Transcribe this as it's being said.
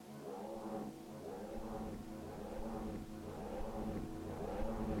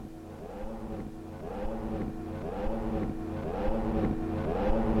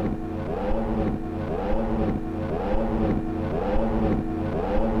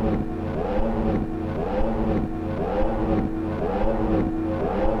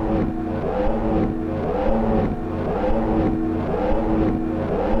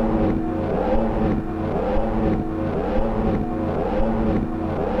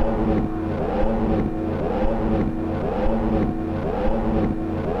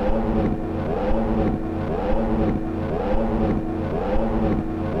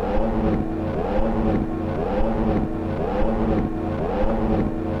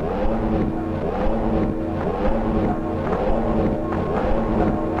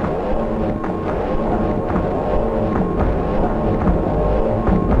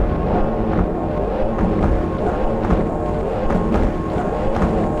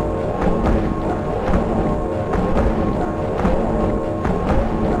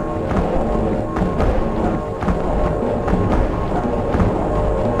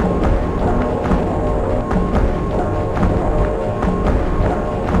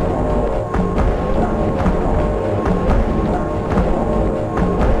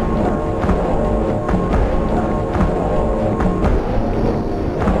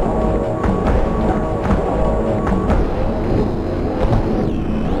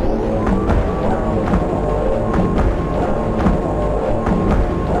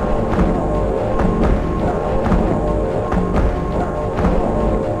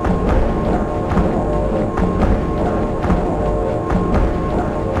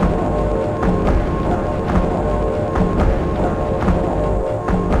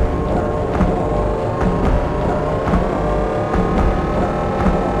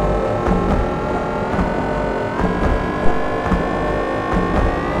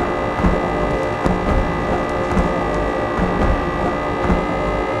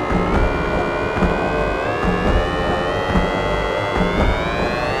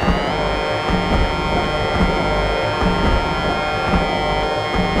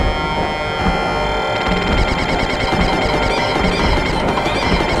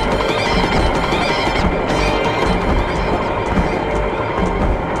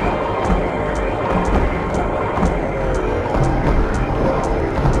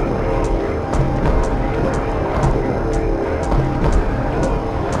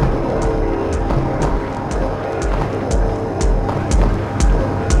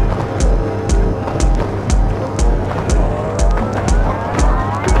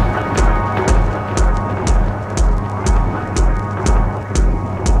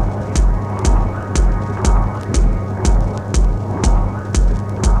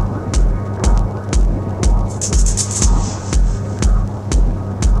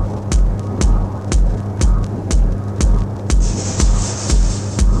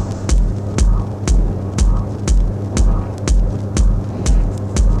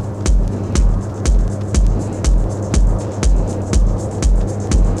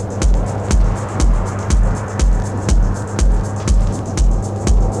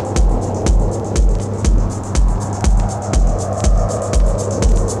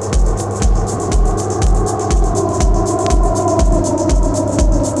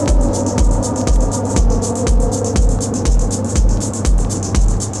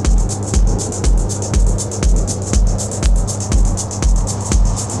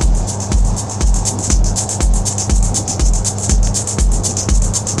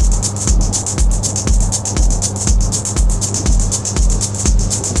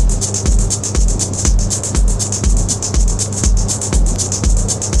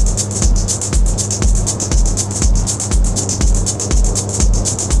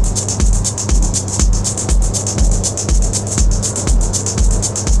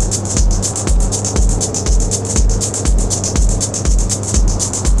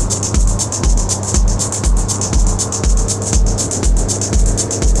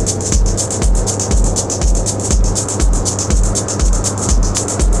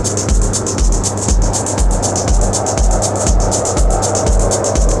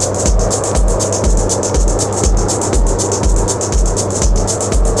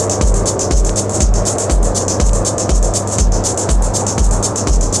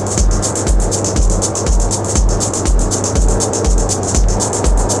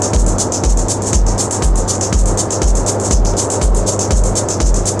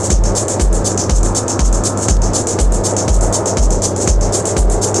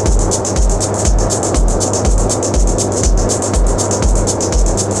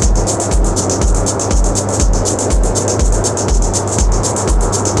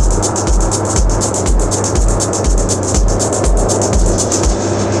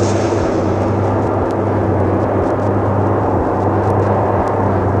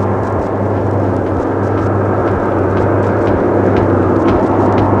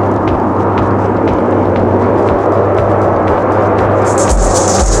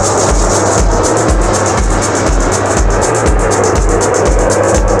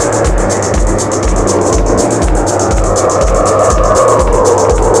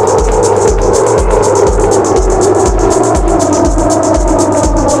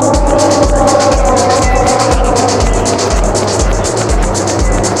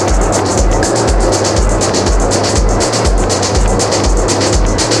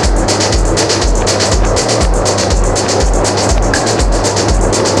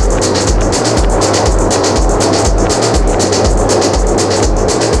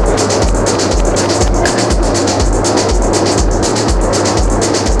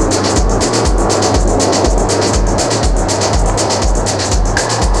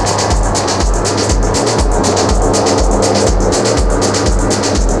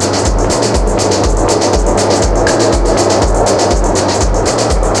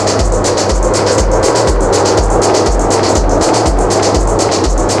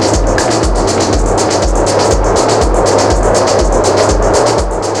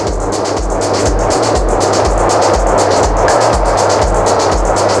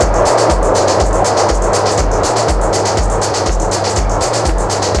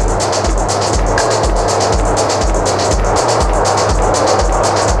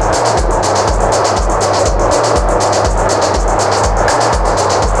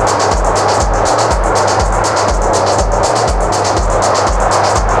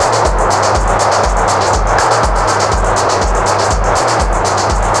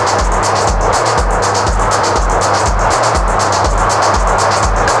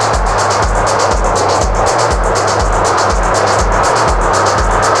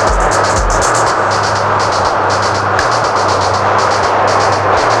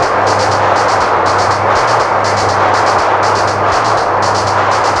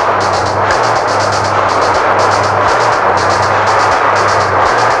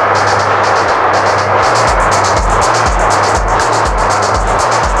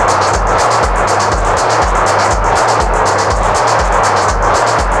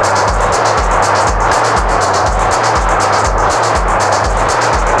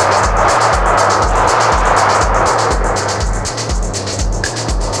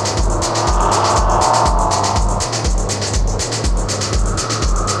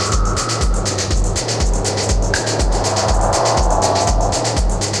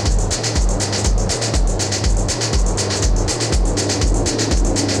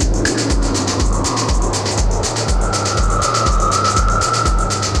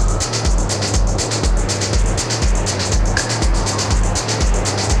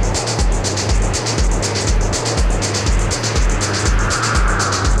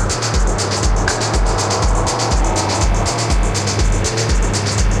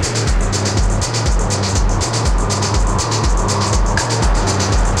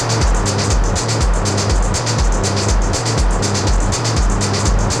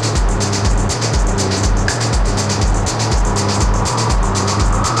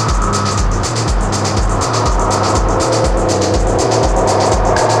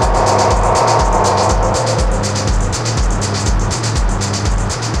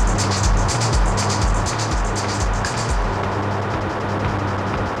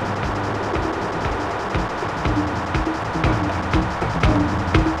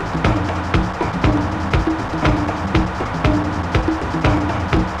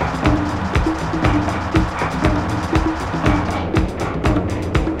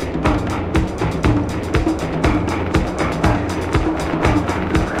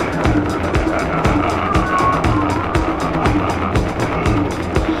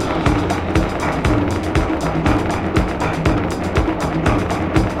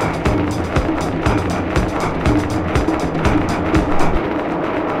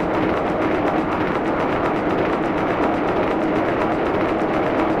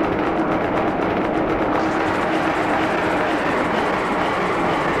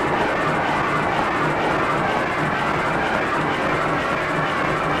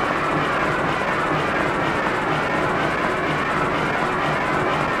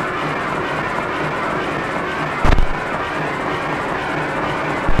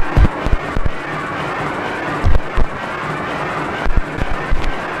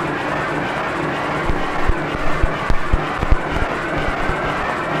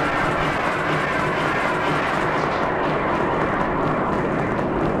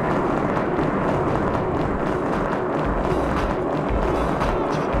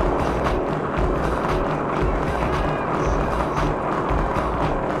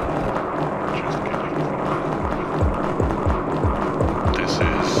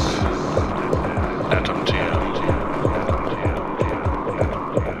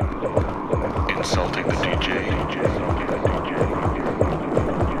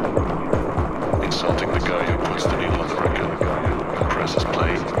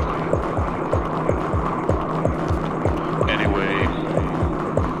play. Anyway,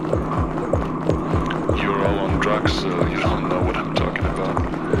 you're all on drugs, so you don't know what I'm talking about.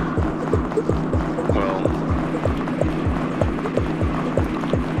 Well,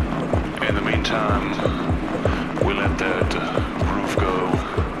 in the meantime, we let that groove go.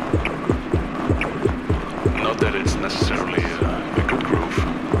 Not that it's necessarily a good groove,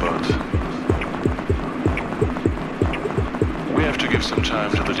 but we have to give some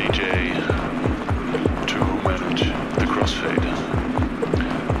time to the DJ to manage the crossfade.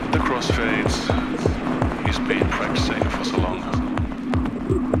 The crossfades he's been practicing for so long.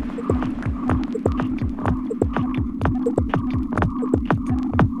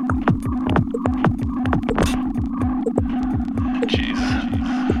 Jeez.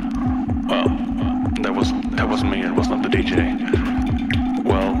 Well, that wasn't me, it was not the DJ.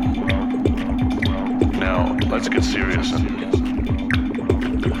 Well, now let's get serious and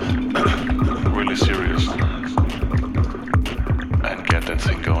really serious and get that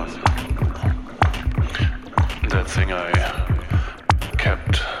thing going. That thing I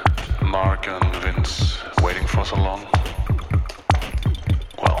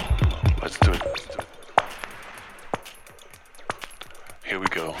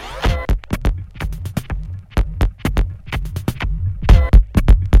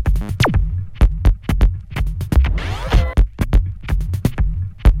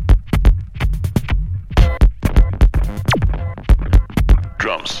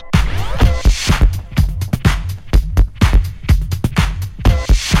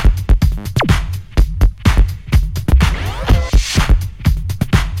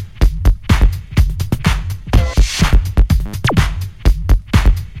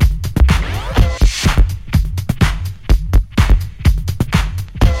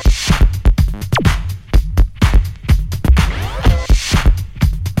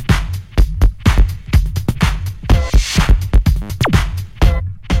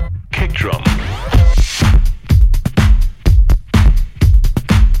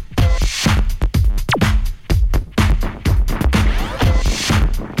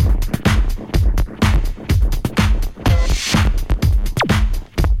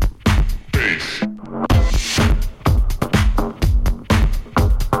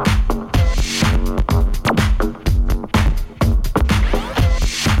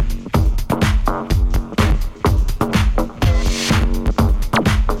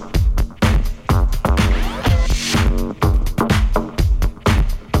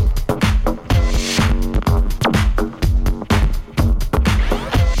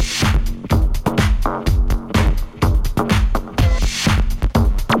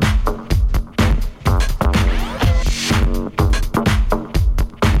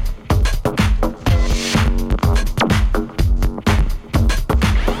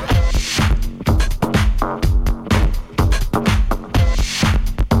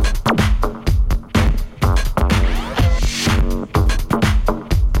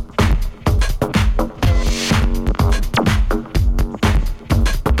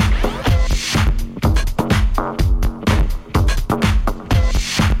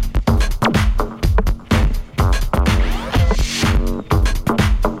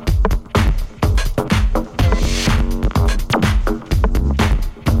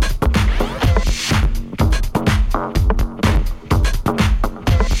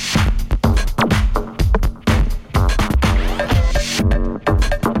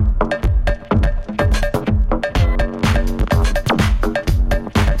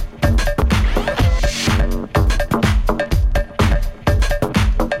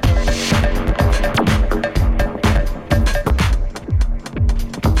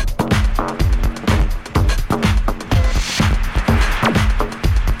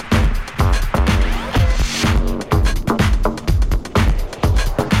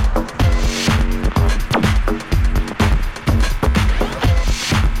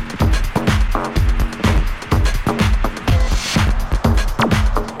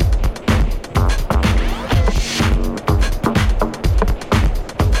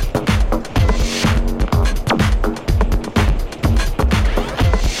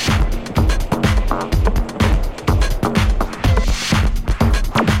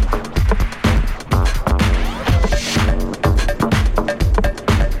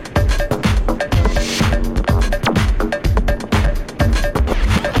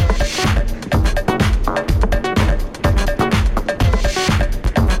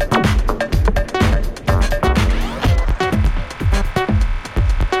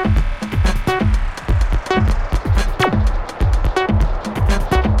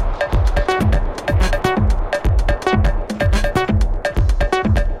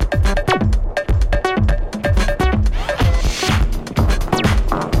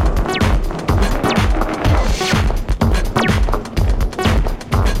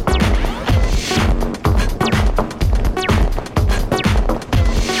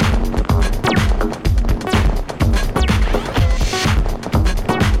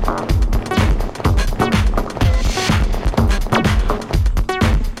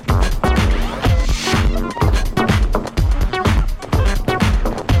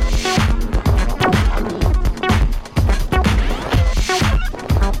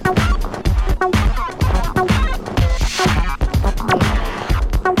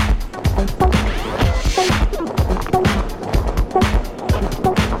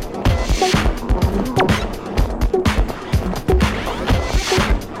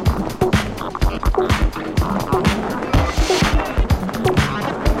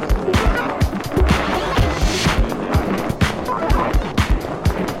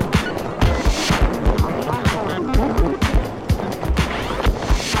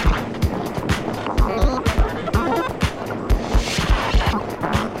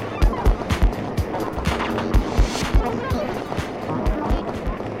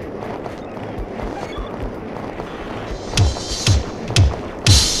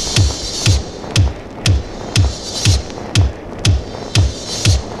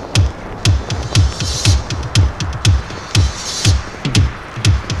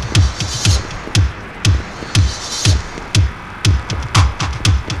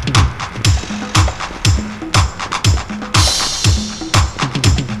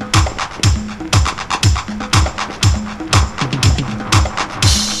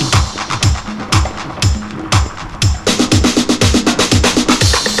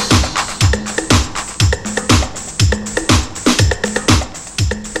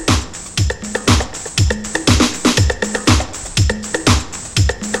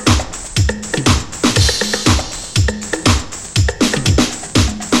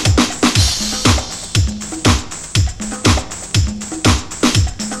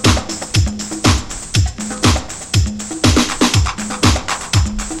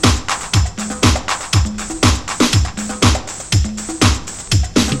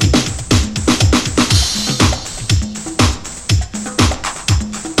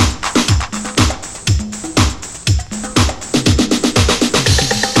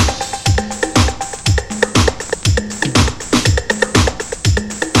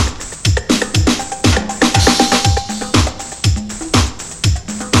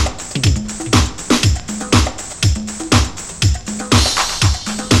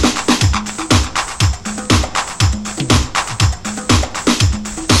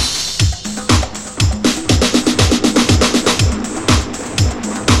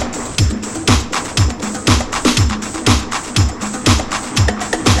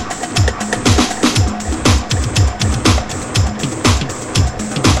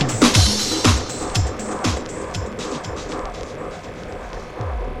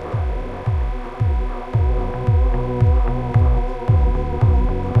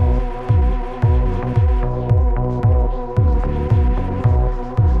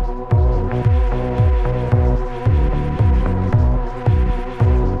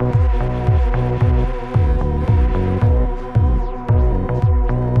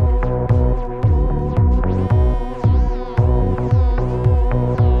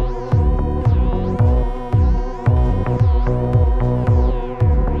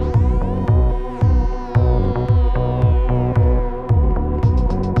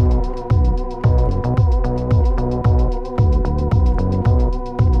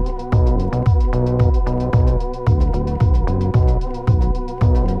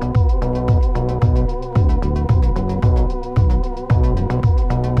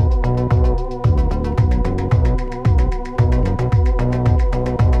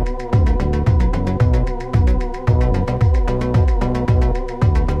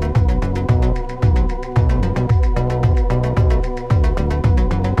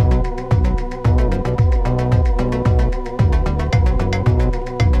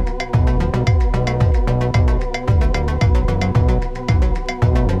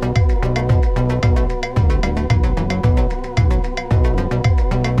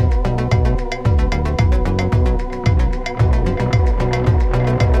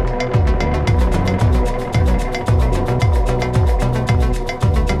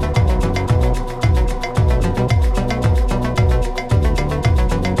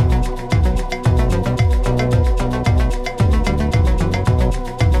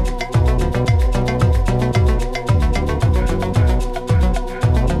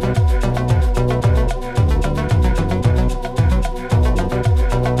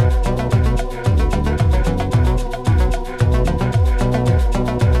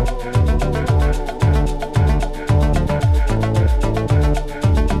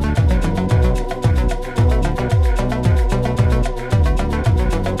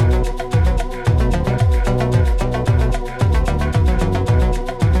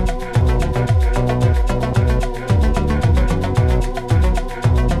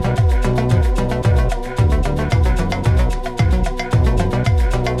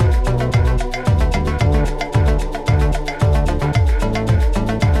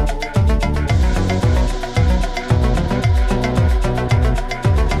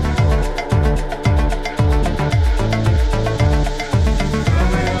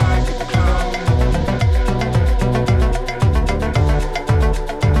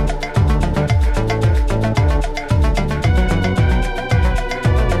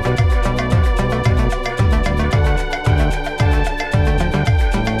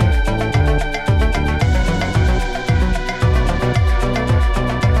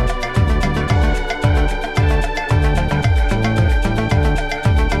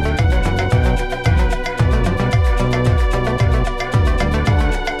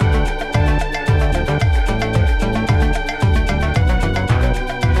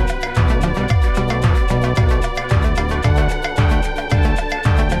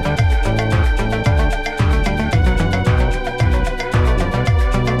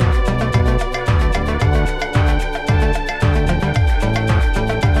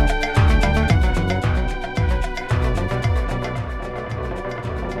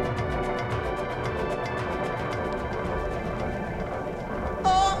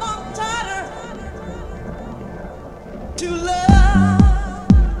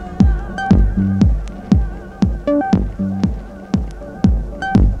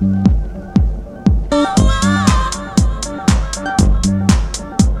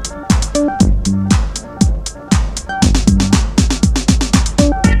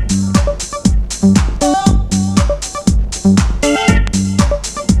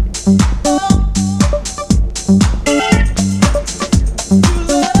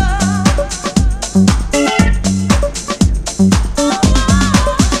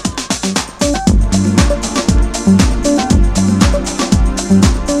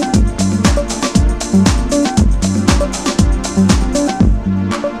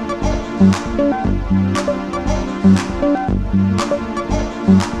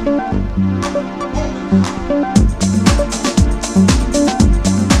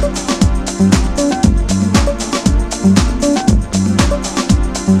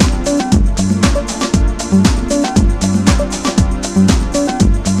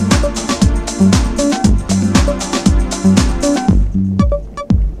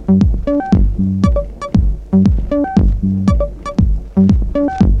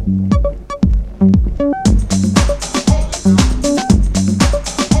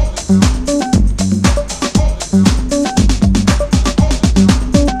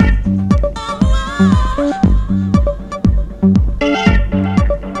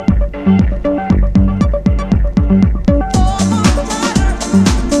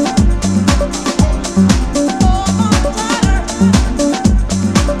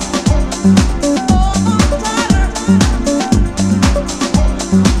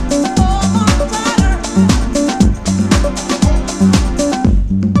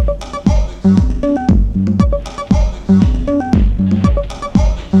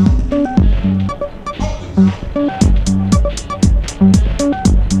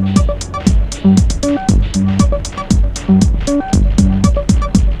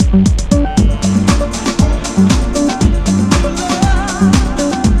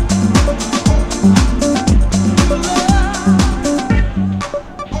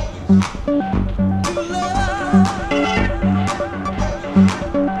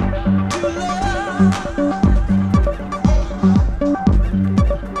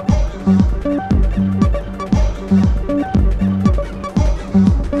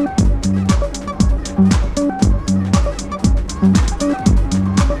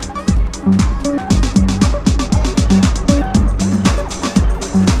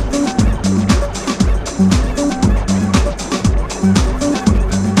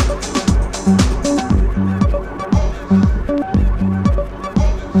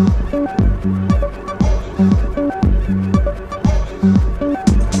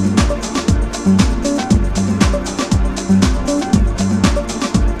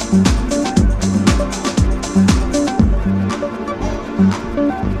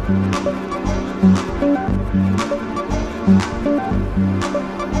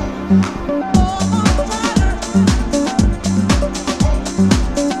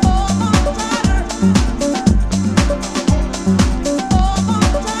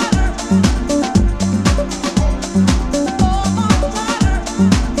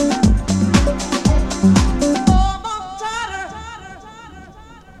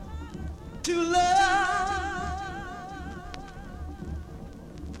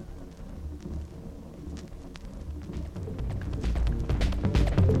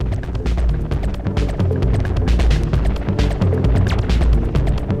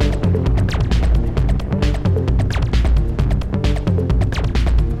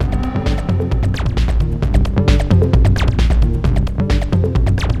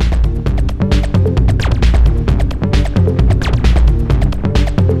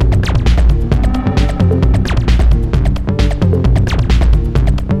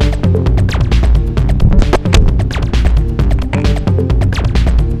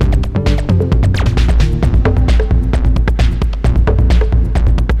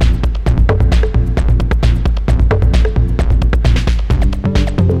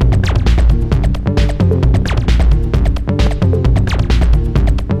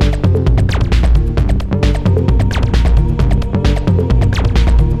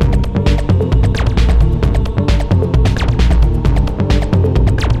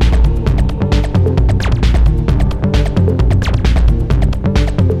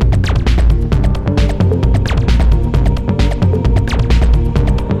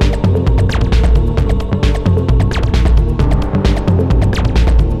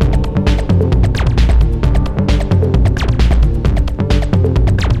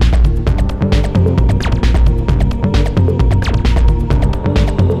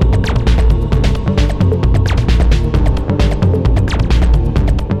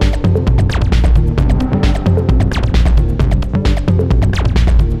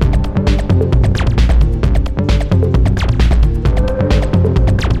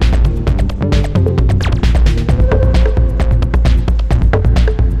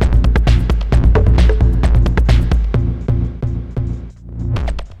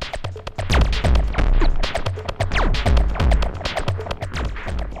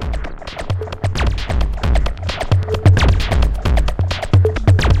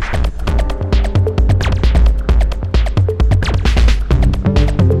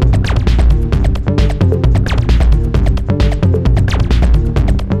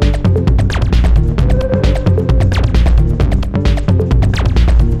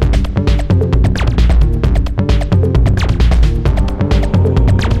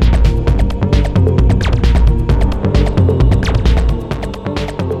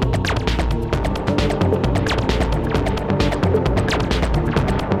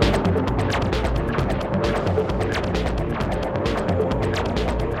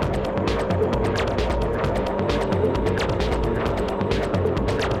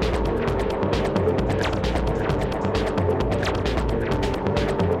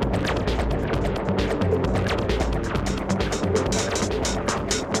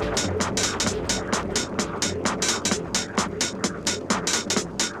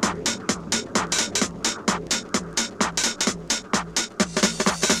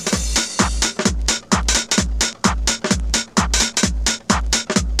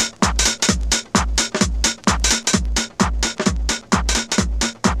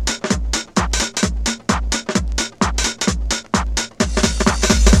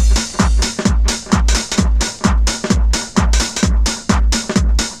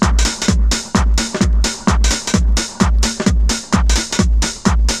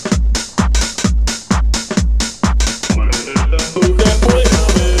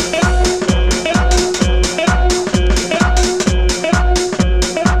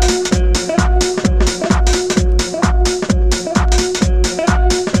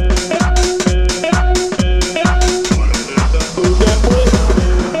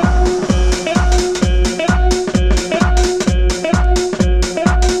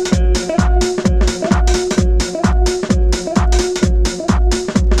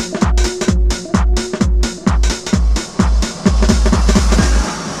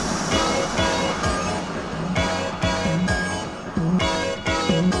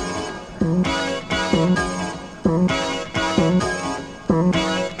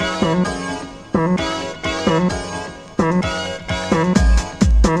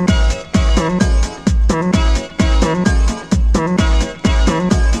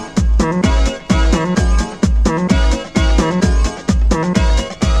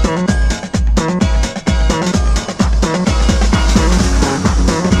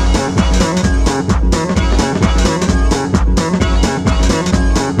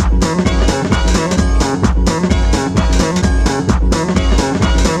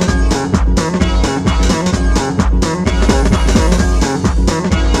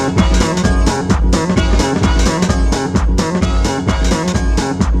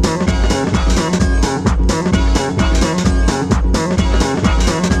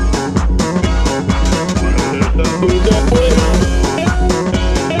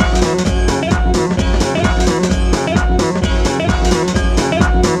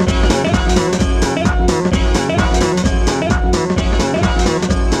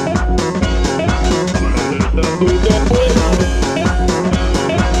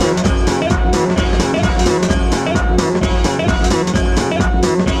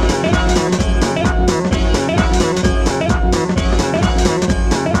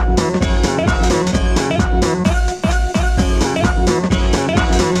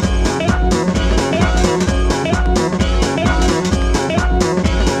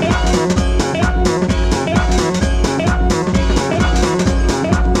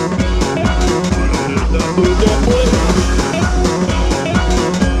That way.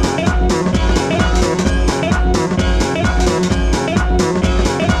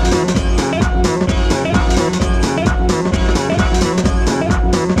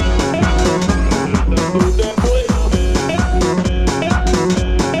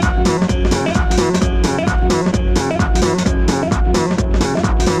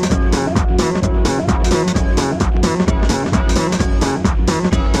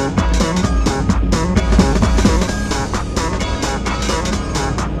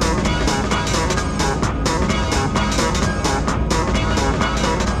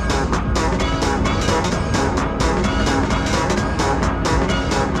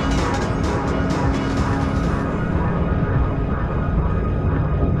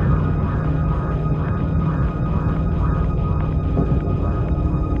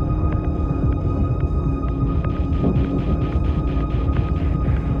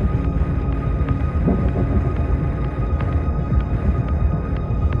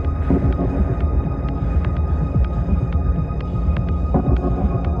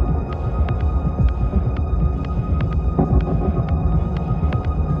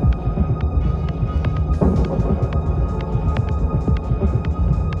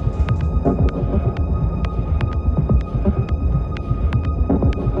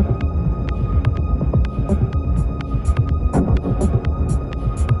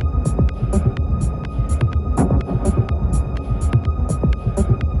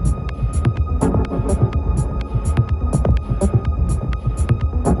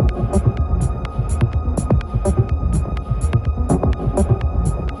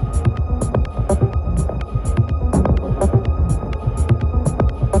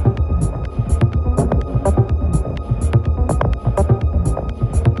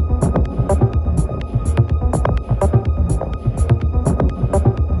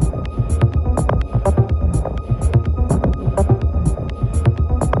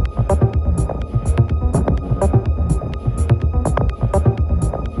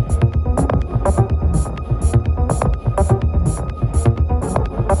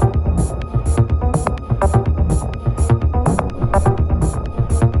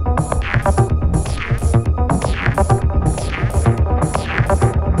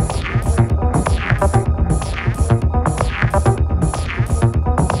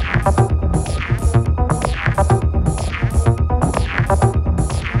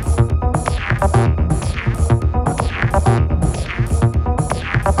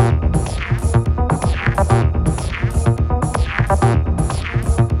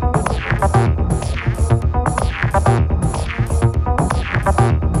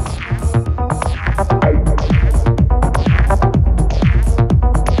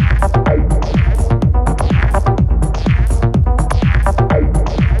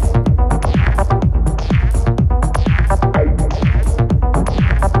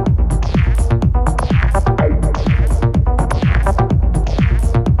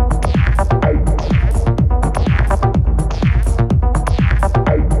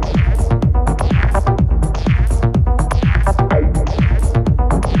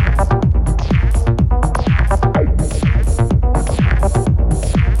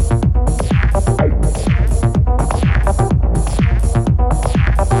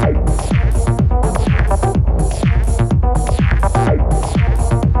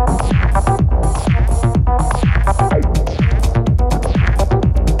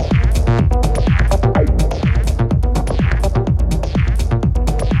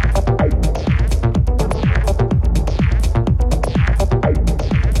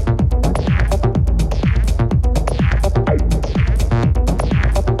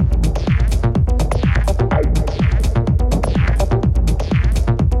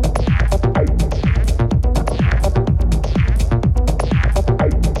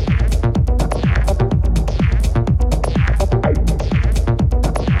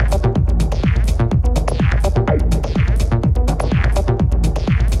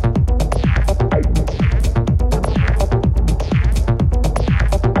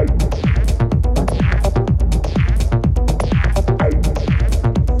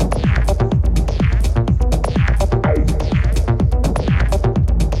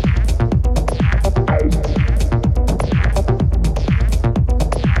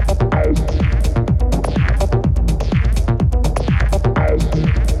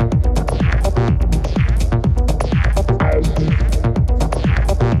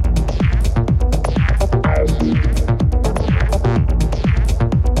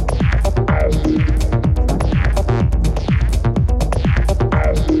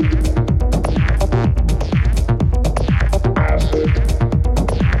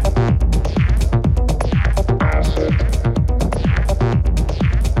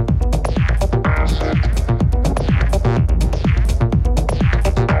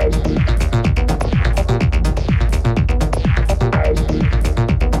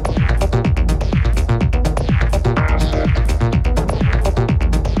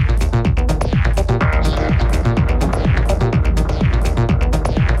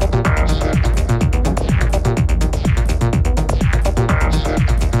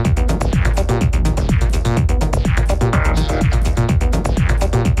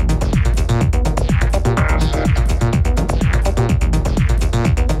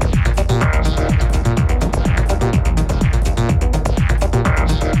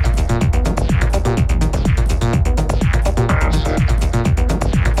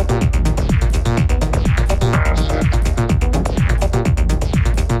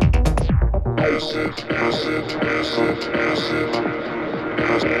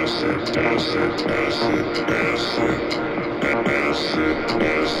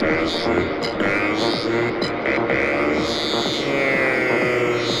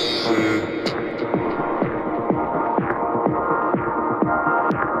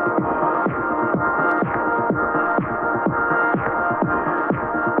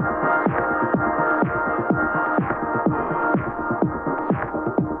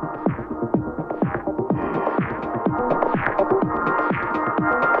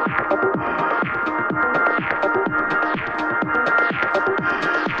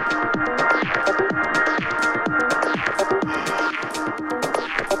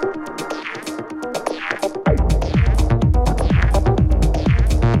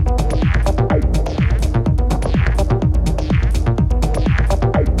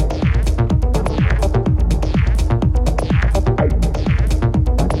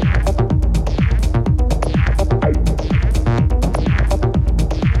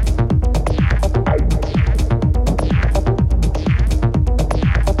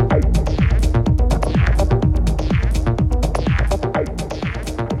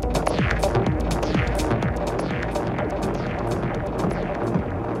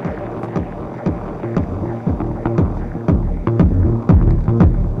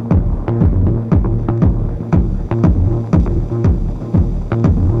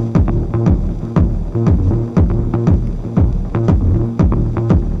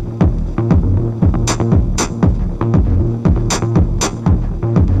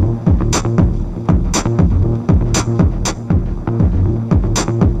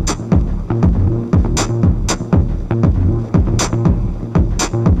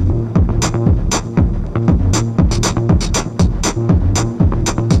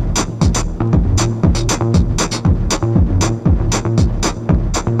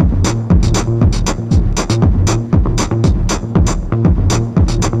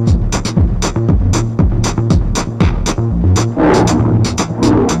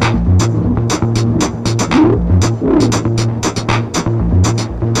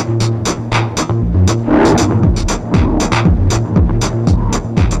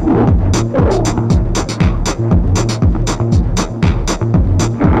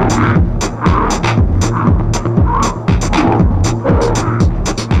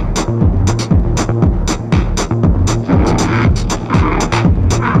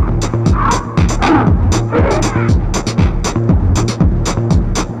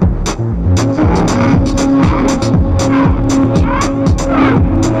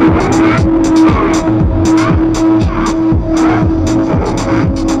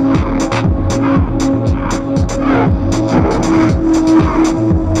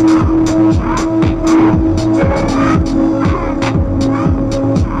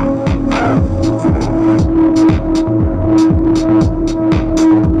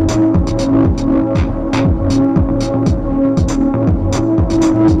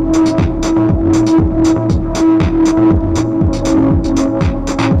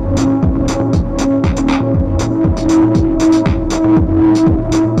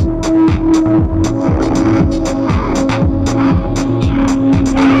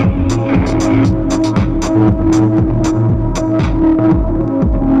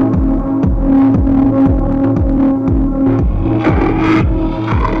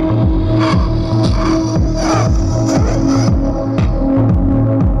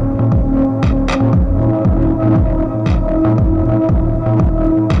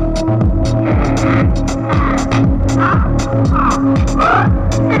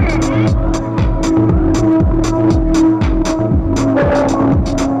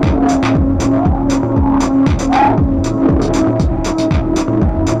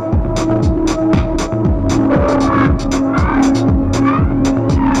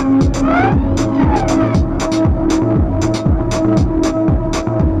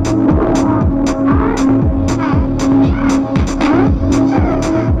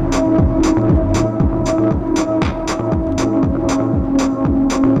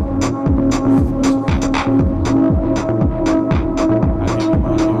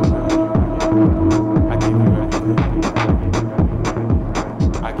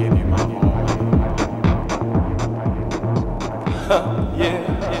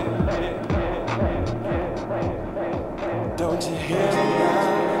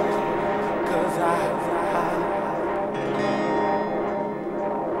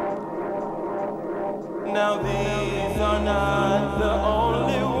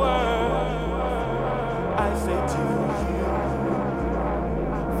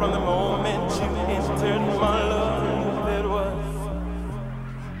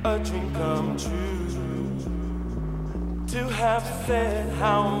 have said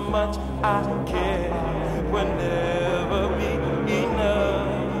how much I care will never be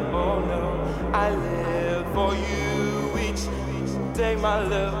enough. Oh no, I live for you each day, my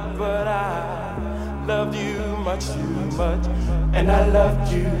love, but I loved you much too much, and I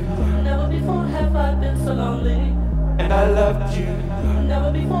loved you. Never before have I been so lonely, and I loved you.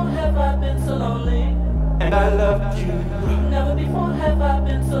 Never before have I been so lonely, and I loved you. Never before have I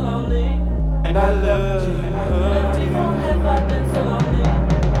been so lonely, and I loved you. Never before have I been so lonely.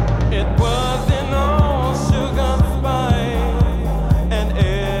 It wasn't all sugar and spice and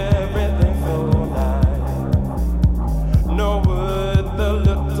everything so nice. Nor would the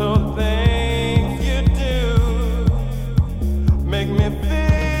little things you do make me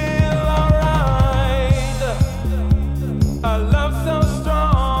feel alright. A love so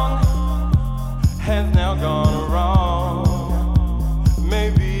strong has now gone wrong.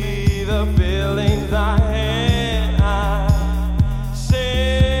 Maybe the feelings I had, I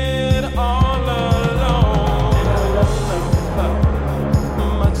shared all alone. And I loved you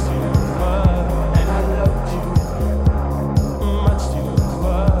much too much, and I loved you much too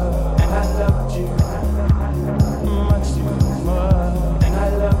much, and I loved you much too much, and I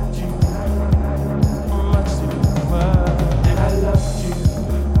loved you.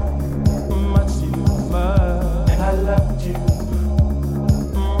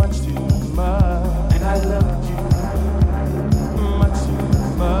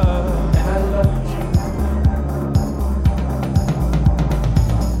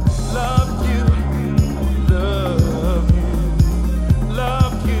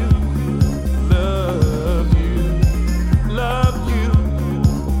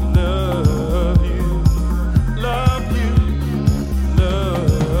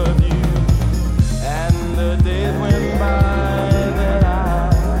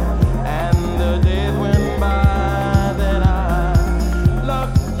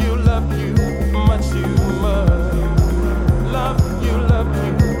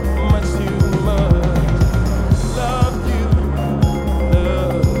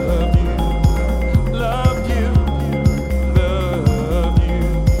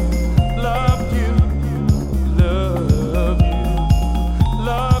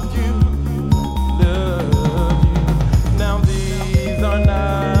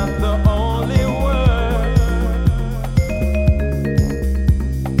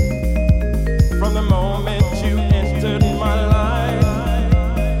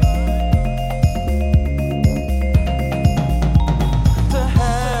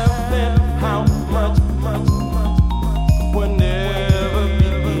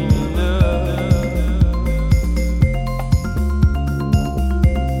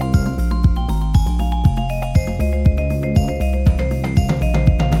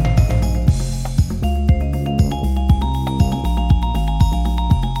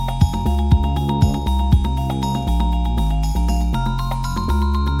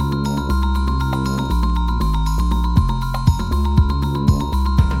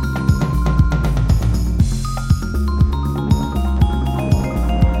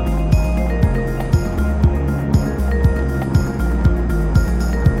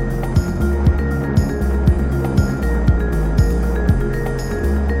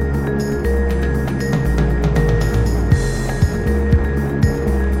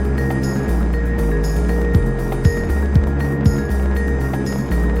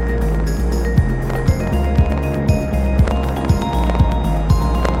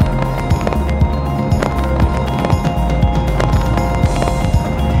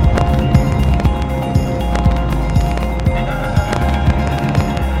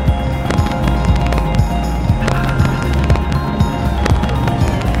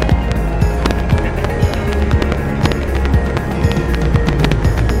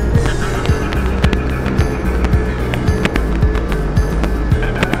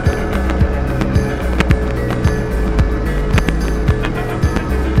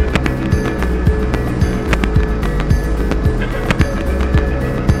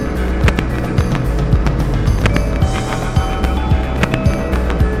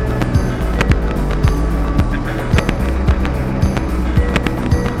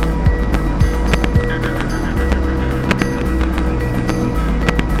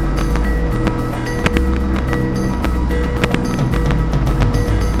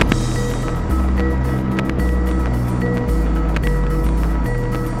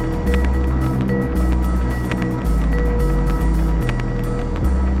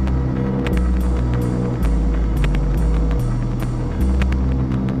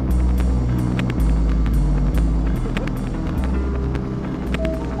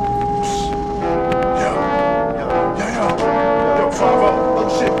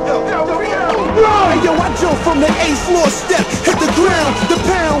 Jumped from the 8th floor step, hit the ground, the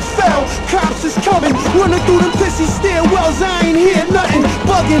pound fell. Cops is coming, running through them pissy stairwells. I ain't hear nothing,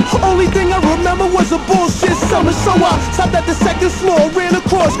 bugging. Only thing I remember was a bullshit summer. So I stopped at the 2nd floor, ran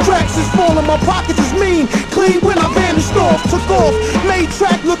across cracks is falling. My pockets is mean, clean when I vanished off. Took off, made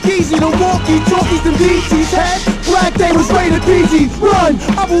track look easy. The walkie-talkies and DTs had black, they was rated PG. Run,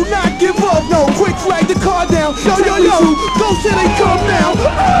 I will not give up. No, quick flag the car down. Yo, yo, yo, go till they come now.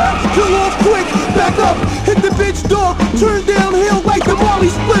 Kill off quick, back up, hit the bitch door, turn downhill like the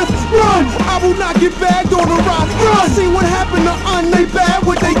Molly spliff. Run, I will not get bagged on the rock. Run, see what happened to they bad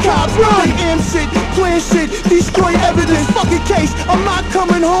with they cops. Run, they am shit, plan shit, destroy evidence. Fucking case, I'm not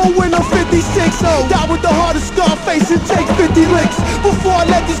coming home when I'm 56. Oh, die with the hardest scar face and take 50 licks before I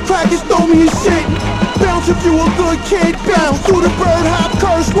let these crackers throw me in shit. Bounce if you a good kid, bounce through the bird hop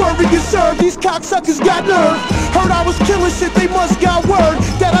curse, swerving and serve. These cocksuckers got nerve. Heard I was killing shit, they must got word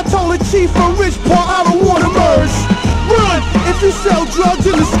that I told the chief from Richport I don't wanna merge. Run if you sell drugs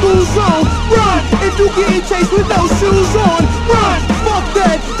in the school zone. Run if you getting chased with no shoes on. Run, fuck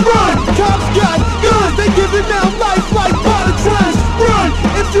that. Run, cops got guns, they giving out life like by the tons. Run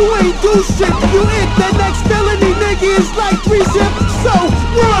if you ain't do shit, you hit that next felony, nigga, it's like 3 zip. So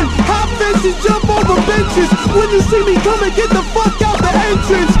run, hop fences, jump over benches. When you see me coming, get the fuck out the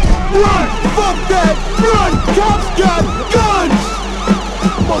entrance. Run, fuck that. Run, cops got guns.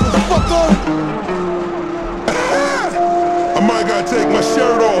 Motherfucker. I might gotta take my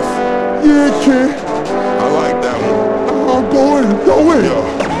shirt off. Yeah, kid. I like that one. Go in. Yo,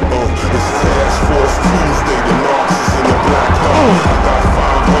 it's Task Force Tuesday. The Knox is in the black hole. I got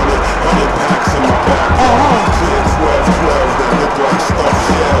 500 packs in my back. Clear 12 that look like stuffed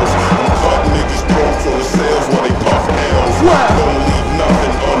shells. I'm cutting niggas broke for the sales while they puff L's. Don't leave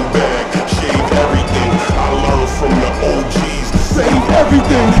nothing unbagged. Shave everything. I learned from the OGs to save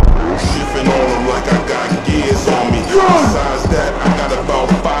everything. Shifting on them like I got gears on me. Besides that, I got about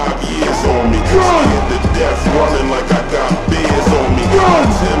 5 years on me. Scared to death, running like I got beers on me.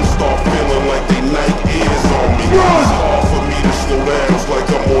 Tim start feeling like they Nike ears on me. It's hard for me to slow down, it's like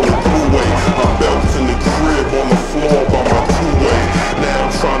I'm on a throughway. My belt's in the crib on the floor by my two-way. Now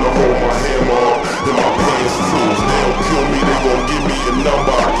I'm trying to hold my hammer up in my pants too. If they don't kill me, they gon' give me a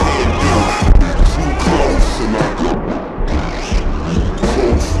number I can't do. Too close and I go.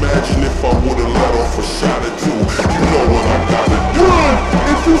 Imagine if I would've let off a shot or two. You know what I gotta do. Run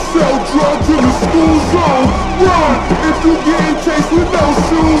if you sell drugs in the school zone. Run if you getting chased with no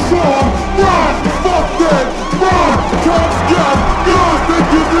shoes on.